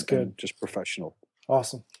 That's good. And just professional.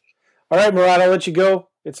 Awesome. All right, Murad, I'll let you go.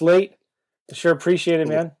 It's late. I sure appreciate it,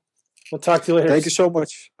 man. We'll talk to you later. Thank you so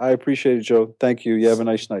much. I appreciate it, Joe. Thank you. You have a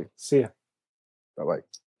nice night. See ya. Bye-bye.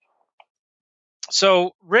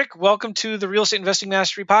 So, Rick, welcome to the Real Estate Investing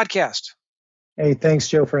Mastery podcast. Hey, thanks,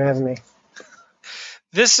 Joe, for having me.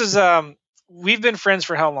 This is we've been friends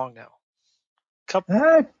for how long now?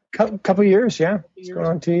 Couple years, yeah. It's going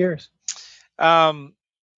on 2 years.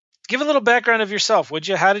 Give a little background of yourself, would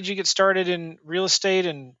you? How did you get started in real estate,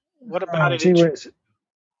 and what about it?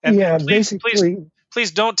 And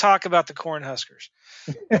please don't talk about the Cornhuskers.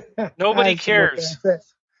 Nobody cares.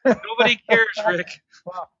 Nobody cares, Rick.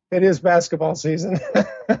 Well, it is basketball season.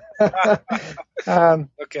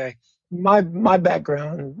 Okay. My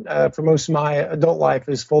background for most of my adult life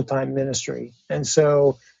is full-time ministry. And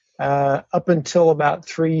so up until about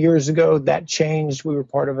 3 years ago, that changed. We were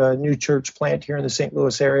part of a new church plant here in the St.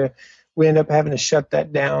 Louis area. We ended up having to shut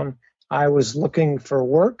that down. I was looking for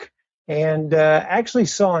work and actually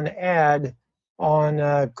saw an ad on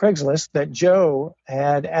Craigslist that Joe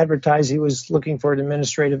had advertised he was looking for an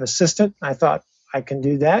administrative assistant. I thought, I can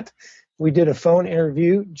do that. We did a phone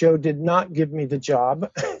interview. Joe did not give me the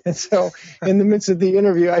job. And so in the midst of the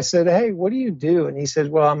interview, I said, hey, what do you do? And he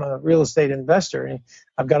said, well, I'm a real estate investor and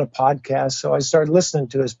I've got a podcast. So I started listening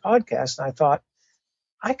to his podcast and I thought,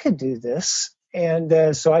 I could do this.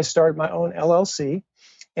 And so I started my own LLC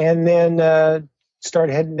and then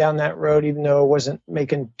started heading down that road, even though I wasn't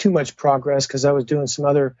making too much progress because I was doing some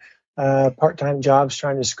other part-time jobs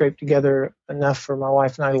trying to scrape together enough for my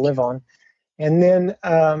wife and I to live on. And then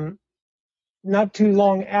not too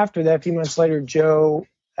long after that, a few months later, Joe,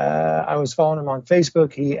 I was following him on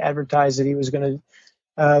Facebook. He advertised that he was going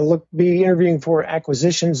to be interviewing for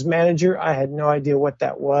acquisitions manager. I had no idea what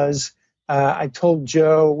that was. I told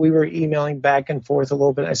Joe, we were emailing back and forth a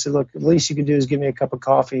little bit. I said, look, the least you can do is give me a cup of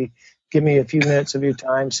coffee. Give me a few minutes of your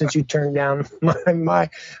time since you turned down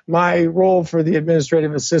my role for the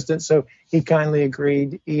administrative assistant. So he kindly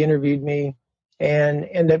agreed. He interviewed me and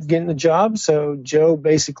ended up getting the job. So Joe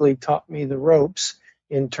basically taught me the ropes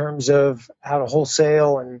in terms of how to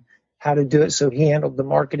wholesale and how to do it. So he handled the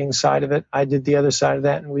marketing side of it. I did the other side of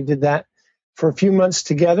that, and we did that for a few months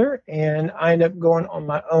together. And I ended up going on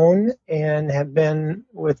my own and have been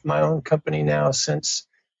with my own company now since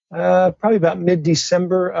probably about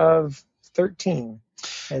mid-December of 13.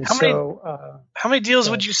 And how many deals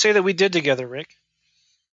would you say that we did together, Rick?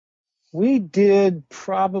 We did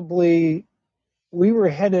probably... We were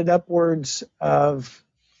headed upwards of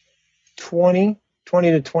 20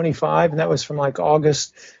 to 25, and that was from like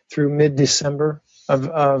August through mid-December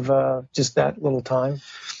of just that little time.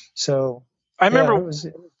 So I remember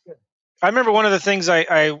I remember one of the things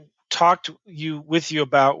I talked with you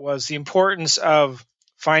about was the importance of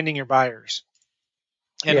finding your buyers.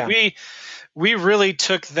 And we really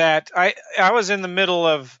took that. I was in the middle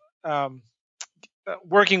of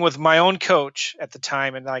working with my own coach at the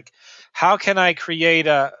time, and like, how can I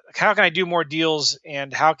do more deals,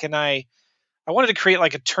 and how can I wanted to create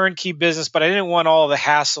like a turnkey business, but I didn't want all the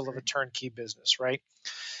hassle of a turnkey business, right?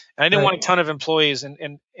 And I didn't want a ton of employees,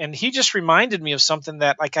 and he just reminded me of something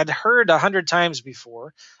that like I'd heard 100 times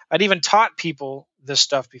before. I'd even taught people this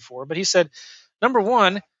stuff before, but he said, Number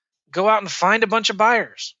one, go out and find a bunch of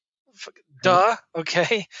buyers. Duh.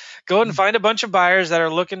 Okay. Go out and find a bunch of buyers that are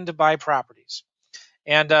looking to buy properties.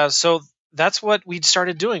 And so that's what we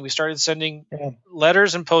started doing. We started sending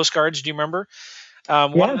letters and postcards. Do you remember?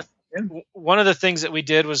 One of the things that we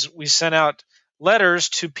did was we sent out letters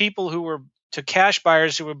to people to cash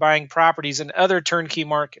buyers who were buying properties in other turnkey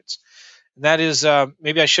markets. And that is,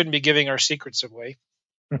 maybe I shouldn't be giving our secrets away,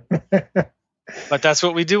 but that's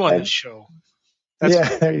what we do on this show.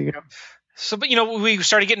 There you go. So, but we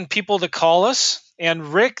started getting people to call us,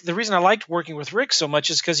 and Rick, the reason I liked working with Rick so much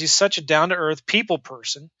is because he's such a down-to-earth people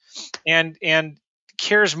person and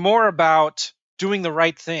cares more about doing the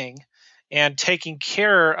right thing and taking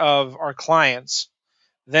care of our clients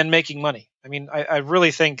than making money. I mean, I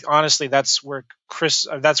really think, honestly, that's where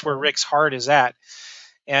Rick's heart is at.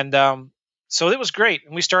 And so it was great.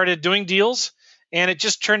 And we started doing deals, and it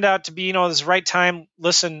just turned out to be, this right time.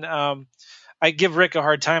 Listen, I give Rick a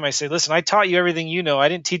hard time. I say, listen, I taught you everything you know. I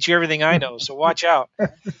didn't teach you everything I know, so watch out.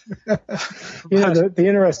 The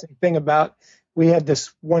interesting thing about, we had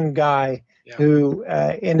this one guy who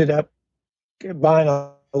ended up buying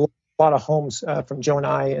a lot of homes from Joe and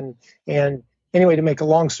I. And anyway, to make a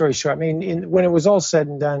long story short, I mean, when it was all said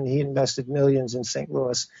and done, he invested millions in St.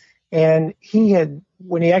 Louis. And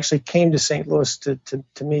when he actually came to St. Louis to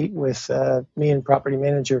meet with me and property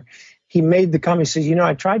manager, he made the comment, he said,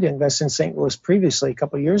 I tried to invest in St. Louis previously a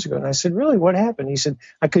couple of years ago. And I said, really, what happened? He said,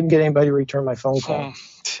 I couldn't get anybody to return my phone call.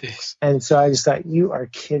 And so I just thought, you are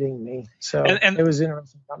kidding me. So it was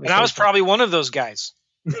interesting. And I was probably one of those guys.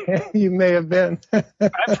 You may have been. I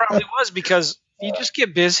probably was, because you just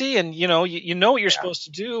get busy and, you know what you're supposed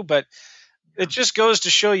to do. But it just goes to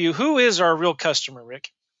show you, who is our real customer,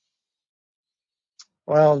 Rick?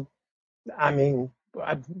 Well, I mean,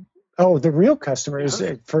 the real customer is,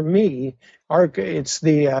 for me, it's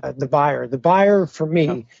the buyer. The buyer, for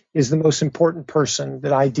me, is the most important person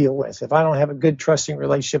that I deal with. If I don't have a good, trusting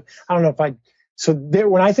relationship, I don't know if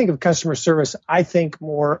when I think of customer service, I think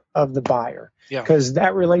more of the buyer, because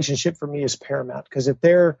that relationship for me is paramount. Because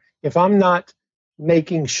if I'm not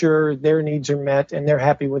making sure their needs are met and they're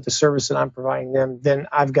happy with the service that I'm providing them, then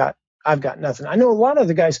I've got nothing. I know a lot of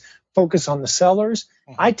the guys focus on the sellers.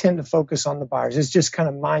 I tend to focus on the buyers. It's just kind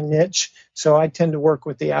of my niche. So I tend to work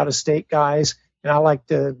with the out-of-state guys, and I like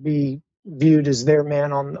to be viewed as their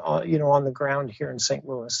man on the ground here in St.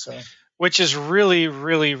 Louis. So. Which is really,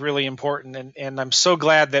 really, really important. And I'm so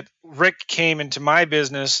glad that Rick came into my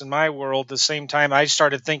business and my world the same time I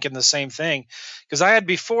started thinking the same thing. Because I had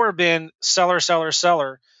before been seller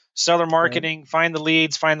marketing, find the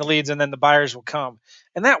leads, and then the buyers will come.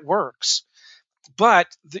 And that works. But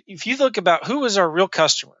if you look about who is our real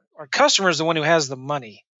customer, our customer is the one who has the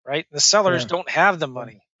money, right? The sellers don't have the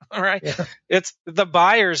money, all right? Yeah. It's the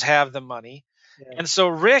buyers have the money. Yeah. And so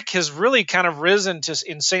Rick has really kind of risen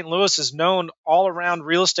in St. Louis, is known all around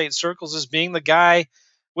real estate circles as being the guy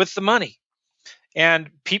with the money. And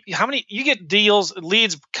you get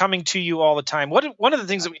leads coming to you all the time. One of the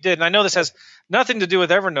things that we did, and I know this has nothing to do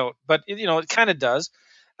with Evernote, but it kind of does.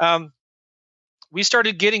 We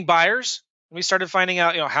started getting buyers. We started finding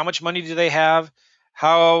out, how much money do they have?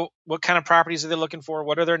 What kind of properties are they looking for?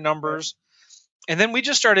 What are their numbers? And then we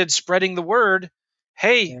just started spreading the word.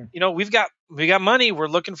 Hey, we got money. We're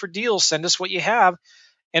looking for deals. Send us what you have.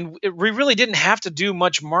 And we really didn't have to do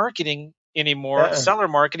much marketing anymore, seller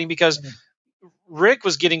marketing, because Rick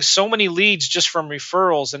was getting so many leads just from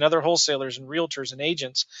referrals and other wholesalers and realtors and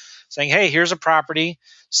agents saying, hey, here's a property.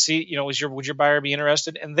 See, would your buyer be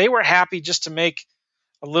interested? And they were happy just to make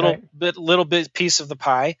a little bit piece of the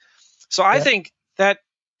pie. So I think that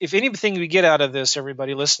if anything we get out of this,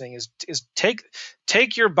 everybody listening, is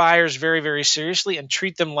take your buyers very, very seriously and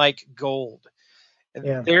treat them like gold.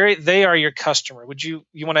 And they are your customer. Would you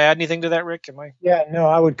want to add anything to that, Rick? Yeah, no,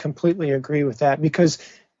 I would completely agree with that, because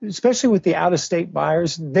especially with the out-of-state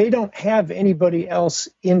buyers, they don't have anybody else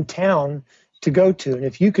in town to go to. And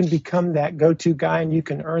if you can become that go-to guy and you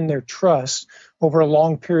can earn their trust over a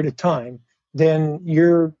long period of time, then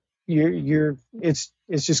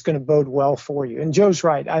it's just going to bode well for you. And Joe's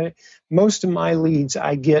right. Most of my leads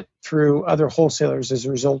I get through other wholesalers as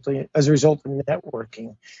a result of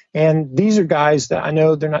networking. And these are guys that I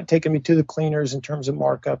know they're not taking me to the cleaners in terms of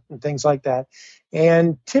markup and things like that.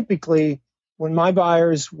 And typically, when my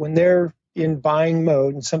buyers, when they're in buying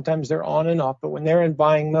mode, and sometimes they're on and off, but when they're in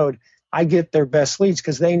buying mode, I get their best leads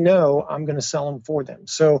because they know I'm going to sell them for them.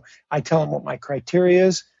 So I tell them what my criteria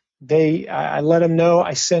is. I let them know.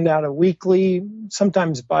 I send out a weekly,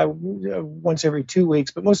 sometimes once every 2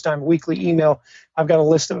 weeks, but most time weekly email. I've got a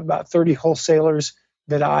list of about 30 wholesalers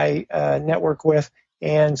that I network with,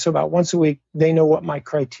 And so about once a week, they know what my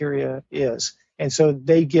criteria is. And so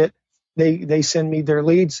they send me their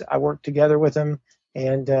leads. I work together with them,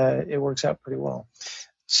 and it works out pretty well.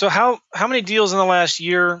 So how many deals in the last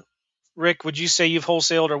year, Rick, would you say you've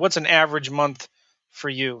wholesaled, or what's an average month for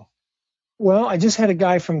you? Well, I just had a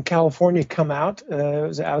guy from California come out. It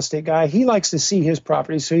was an out-of-state guy. He likes to see his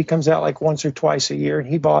properties, so he comes out like once or twice a year. And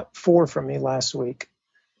he bought 4 from me last week.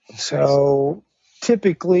 So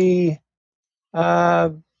typically,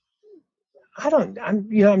 I'm trying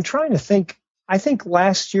to think. I think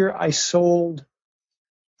last year I sold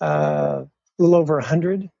a little over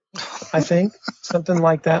 100. I think something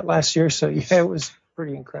like that last year. So yeah, it was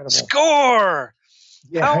pretty incredible. Score!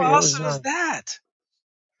 Yeah, how awesome is that?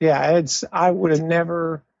 Yeah, I would have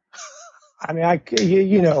never. I mean,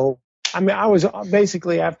 I was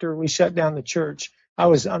basically, after we shut down the church, I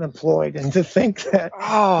was unemployed, and to think that,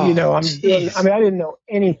 I didn't know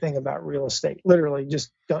anything about real estate. Literally,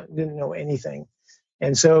 just didn't know anything.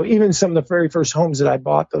 And so, even some of the very first homes that I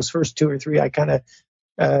bought, those first 2 or 3, I kind of,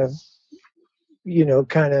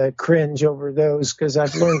 cringe over those because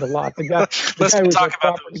I've learned a lot. The guy was our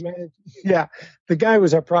property manager. Yeah, the guy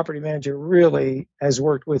was our property manager. Really has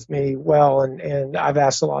worked with me well, and I've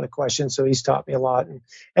asked a lot of questions, so he's taught me a lot. And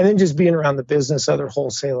then just being around the business, other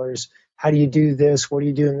wholesalers. How do you do this? What do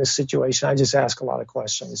you do in this situation? I just ask a lot of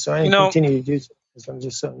questions. So I continue to do so because I'm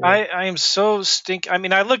just so new. I am so I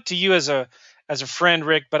mean, I look to you as a friend,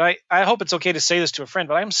 Rick, but I hope it's okay to say this to a friend,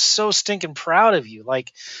 but I'm so stinking proud of you.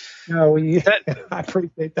 Like, no, I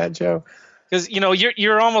appreciate that, Joe. Because,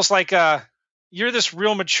 you're almost like you're this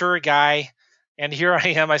real mature guy, and here I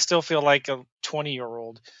am. I still feel like a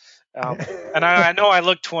 20-year-old. And I know I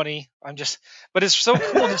look 20. But it's so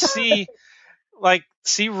cool to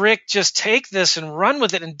see Rick just take this and run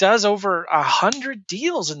with it, and does over 100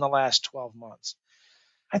 deals in the last 12 months.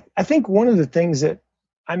 I think one of the things that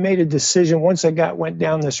I made a decision once I went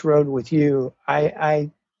down this road with you,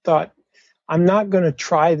 I thought, I'm not going to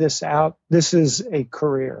try this out. This is a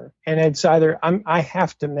career, and it's either I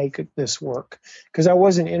have to make this work, because I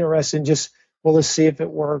wasn't interested in just, well, let's see if it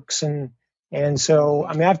works. And so,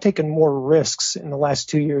 I mean, I've taken more risks in the last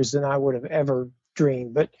 2 years than I would have ever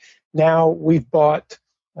dreamed. But now we've bought,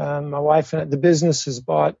 my wife and the business has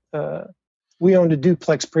bought, we owned a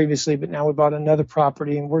duplex previously, but now we bought another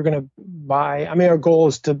property, and we're going to buy, I mean, our goal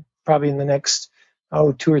is to probably in the next,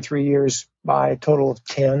 2 or 3 years, buy a total of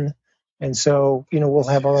 10. And so, we'll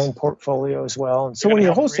have our own portfolio as well. And so when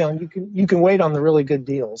you're wholesaling, you can wait on the really good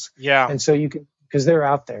deals. Yeah. And so you can, because they're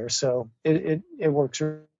out there. So it works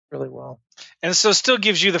really well. And so still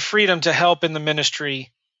gives you the freedom to help in the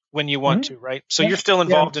ministry when you want to, right? So you're still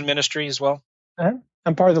involved in ministry as well?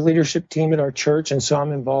 I'm part of the leadership team at our church, and so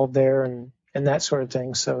I'm involved there and that sort of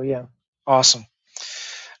thing. So, yeah. Awesome.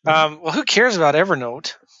 Well, who cares about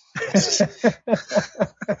Evernote?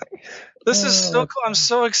 This is so cool. I'm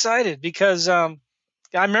so excited because I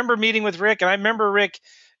remember meeting with Rick, and I remember, Rick,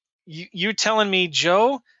 you telling me,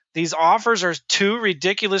 Joe, these offers are too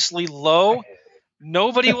ridiculously low.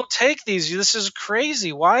 Nobody will take these. This is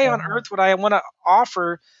crazy. Why on earth would I want to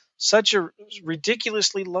offer such a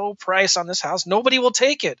ridiculously low price on this house? Nobody will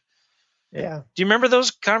take it. Yeah. Do you remember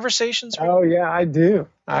those conversations? Rick? Oh, yeah, I do.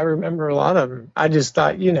 I remember a lot of them. I just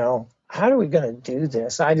thought, how are we going to do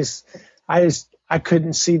this? I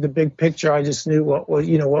couldn't see the big picture. I just knew what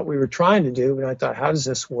we were trying to do, and I thought, how does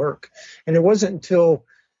this work? And it wasn't until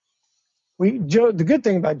Joe. The good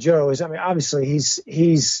thing about Joe is, I mean, obviously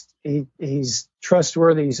he's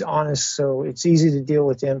trustworthy, he's honest, so it's easy to deal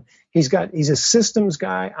with him. He's a systems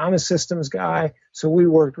guy. I'm a systems guy, so we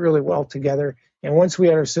worked really well together. And once we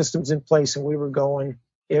had our systems in place and we were going,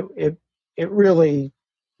 it really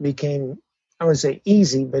became, I wouldn't say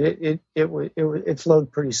easy, but it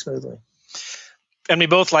flowed pretty smoothly. And we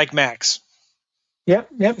both like Max.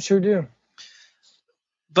 Yep, sure do.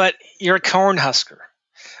 But you're a Cornhusker.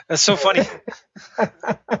 That's so funny.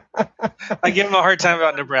 I give him a hard time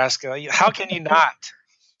about Nebraska. How can you not?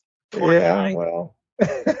 Poor guy. Well.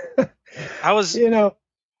 I was. Go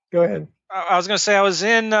ahead. I was going to say I was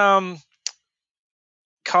in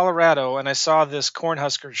Colorado, and I saw this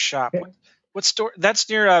Cornhusker shop. Okay. What store? That's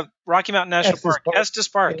near Rocky Mountain National Park. Estes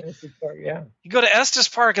Park. Yeah. You go to Estes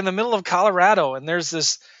Park in the middle of Colorado, and there's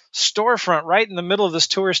this storefront right in the middle of this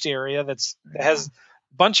tourist area that has a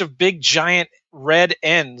bunch of big, giant red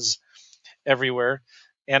ends everywhere.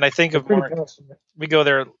 And I think of Mark. We go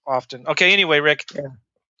there often. Okay. Anyway, Rick.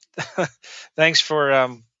 Yeah. Thanks for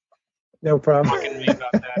no problem talking to me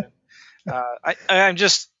about that.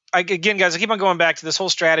 Again, guys, I keep on going back to this whole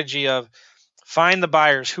strategy of find the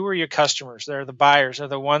buyers. Who are your customers? They're the buyers. They're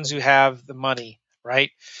the ones who have the money,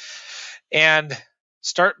 right? And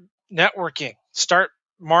start networking, start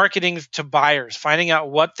marketing to buyers, finding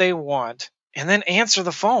out what they want, and then answer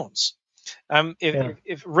the phones.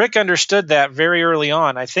 If Rick understood that very early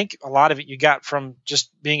on, I think a lot of it you got from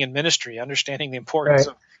just being in ministry, understanding the importance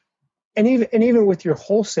of. And even with your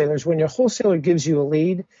wholesalers, when your wholesaler gives you a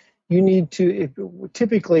lead, you need to,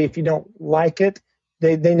 typically, if you don't like it,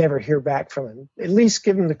 they never hear back from him. At least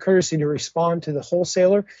give them the courtesy to respond to the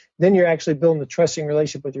wholesaler. Then you're actually building a trusting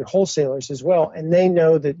relationship with your wholesalers as well, and they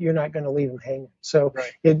know that you're not going to leave them hanging. So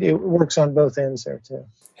it works on both ends there too.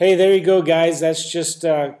 Hey, there you go, guys. That's just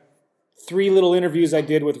 3 little interviews I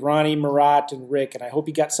did with Ronnie, Murat, and Rick, and I hope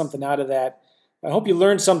you got something out of that. I hope you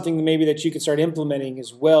learned something maybe that you can start implementing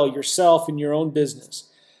as well yourself in your own business.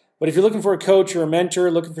 But if you're looking for a coach or a mentor,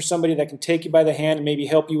 looking for somebody that can take you by the hand and maybe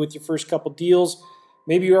help you with your first couple deals,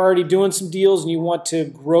 maybe you're already doing some deals and you want to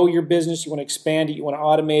grow your business, you want to expand it, you want to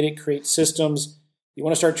automate it, create systems, you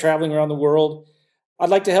want to start traveling around the world, I'd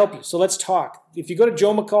like to help you. So let's talk. If you go to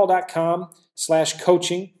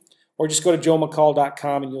joemccall.com/coaching or just go to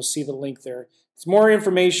joemccall.com and you'll see the link there. It's more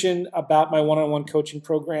information about my one-on-one coaching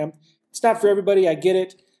program. It's not for everybody, I get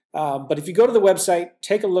it. But if you go to the website,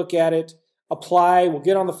 take a look at it, apply, we'll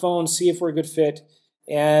get on the phone, see if we're a good fit.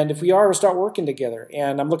 And if we are, we'll start working together.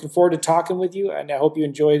 And I'm looking forward to talking with you. And I hope you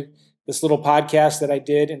enjoyed this little podcast that I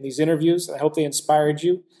did and these interviews. I hope they inspired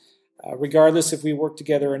you, regardless if we work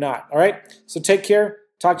together or not. All right? So take care.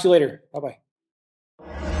 Talk to you later. Bye-bye.